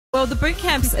Well, the boot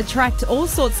camps attract all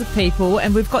sorts of people,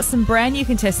 and we've got some brand new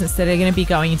contestants that are going to be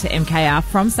going into MKR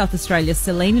from South Australia,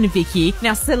 Celine and Vicky.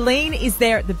 Now, Celine is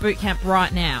there at the boot camp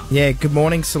right now. Yeah, good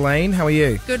morning, Celine. How are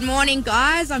you? Good morning,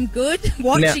 guys. I'm good.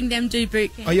 Watching them do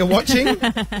boot camp. Oh, you're watching?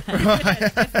 Right.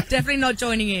 Definitely not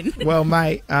joining in. Well,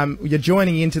 mate, you're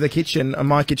joining into the kitchen on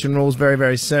My Kitchen Rules very,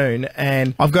 very soon.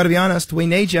 And I've got to be honest, we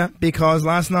need you because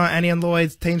last night, Annie and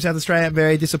Lloyd's Team South Australia,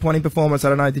 very disappointing performance. I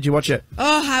don't know, did you watch it?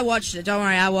 Oh, I watched it. Don't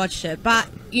worry, I watched it. But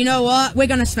you know what? We're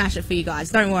going to smash it for you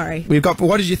guys. Don't worry.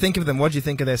 What did you think of them? What did you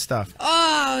think of their stuff? Oh,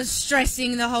 I was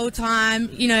stressing the whole time.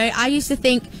 You know, I used to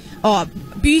think,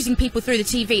 abusing people through the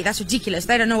TV, that's ridiculous.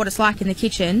 They don't know what it's like in the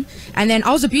kitchen. And then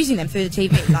I was abusing them through the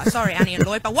TV. Like, sorry, Annie and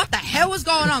Lloyd, but what the hell was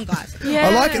going on, guys? Yeah.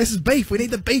 I like it. This is beef. We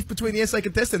need the beef between the SA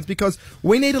contestants because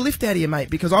we need a lift out of you, mate,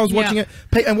 because I was watching it.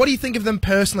 And what do you think of them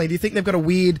personally? Do you think they've got a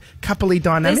weird coupley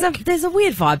dynamic? There's a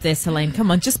weird vibe there, Celine. Come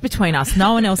on, just between us.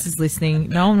 No one else is listening.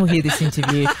 No one will hear this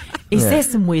interview. Is there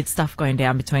some weird stuff going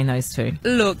down between those two?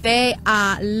 Look, they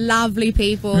are lovely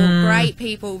people, great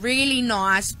people, really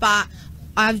nice, but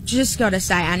I've just got to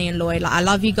say, Annie and Lloyd, like, I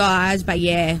love you guys, but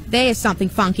yeah, there's something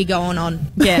funky going on.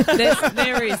 Yeah,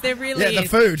 there is. There really is. Yeah, the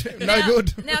food. No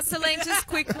good. Now, Celine, just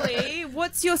quickly,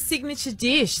 what's your signature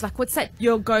dish? Like, what's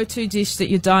your go-to dish that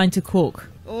you're dying to cook?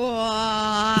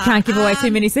 Oh, You can't give away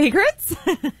too many secrets?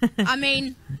 I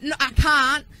mean, no, I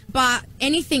can't, but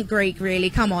anything Greek, really,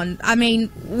 come on. I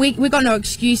mean, we got no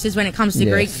excuses when it comes to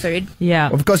Greek food. Yeah.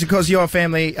 Well, because you're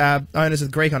family owners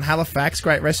of Greek on Halifax,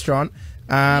 great restaurant.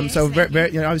 So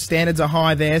very, standards are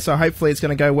high there, so hopefully it's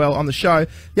going to go well on the show.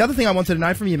 The other thing I wanted to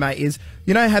know from you, mate, is,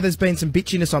 you know how there's been some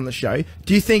bitchiness on the show.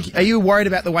 Are you worried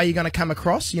about the way you're going to come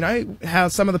across? You know, how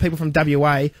some of the people from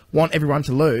WA want everyone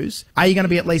to lose. Are you going to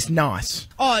be at least nice?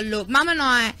 Oh, look, Mum and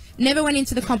I never went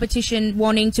into the competition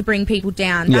wanting to bring people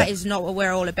down. That is not what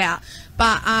we're all about.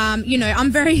 But, you know,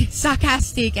 I'm very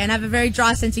sarcastic and have a very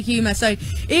dry sense of humour, so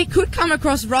it could come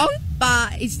across wrong,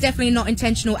 but it's definitely not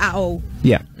intentional at all.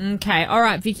 Yeah. Okay. All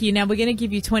right, Vicky. Now we're going to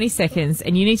give you 20 seconds,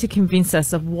 and you need to convince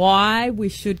us of why we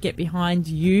should get behind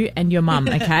you and your mum.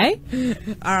 Okay.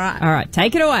 All right. All right.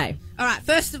 Take it away. All right.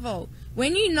 First of all,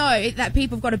 when you know that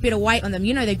people have got a bit of weight on them,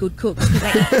 you know they're good cooks because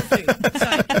they eat good food.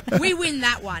 So we win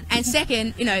that one. And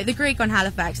second, you know, the Greek on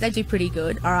Halifax, they do pretty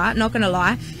good, all right, not going to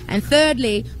lie. And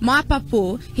thirdly, my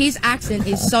papu, his accent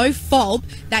is so fob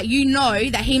that you know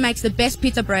that he makes the best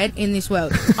pita bread in this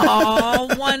world.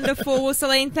 Oh, wonderful. Well,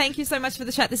 Celine, thank you so much for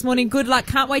the chat this morning. Good luck.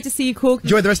 Can't wait to see you cook.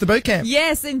 Enjoy the rest of the boot camp.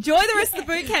 Yes, enjoy the rest of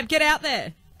the boot camp. Get out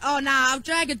there. Oh, nah, I'll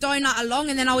drag a donut along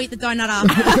and then I'll eat the donut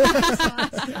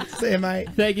after. See you, mate.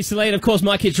 Thank you, Celine. Of course,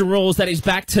 My Kitchen Rules, that is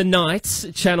back tonight.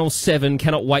 Channel 7.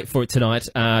 Cannot wait for it tonight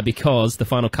because the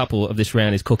final couple of this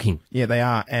round is cooking. Yeah, they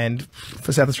are. And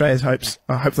for South Australia's hopes,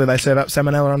 hopefully they serve up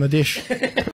salmonella on the dish.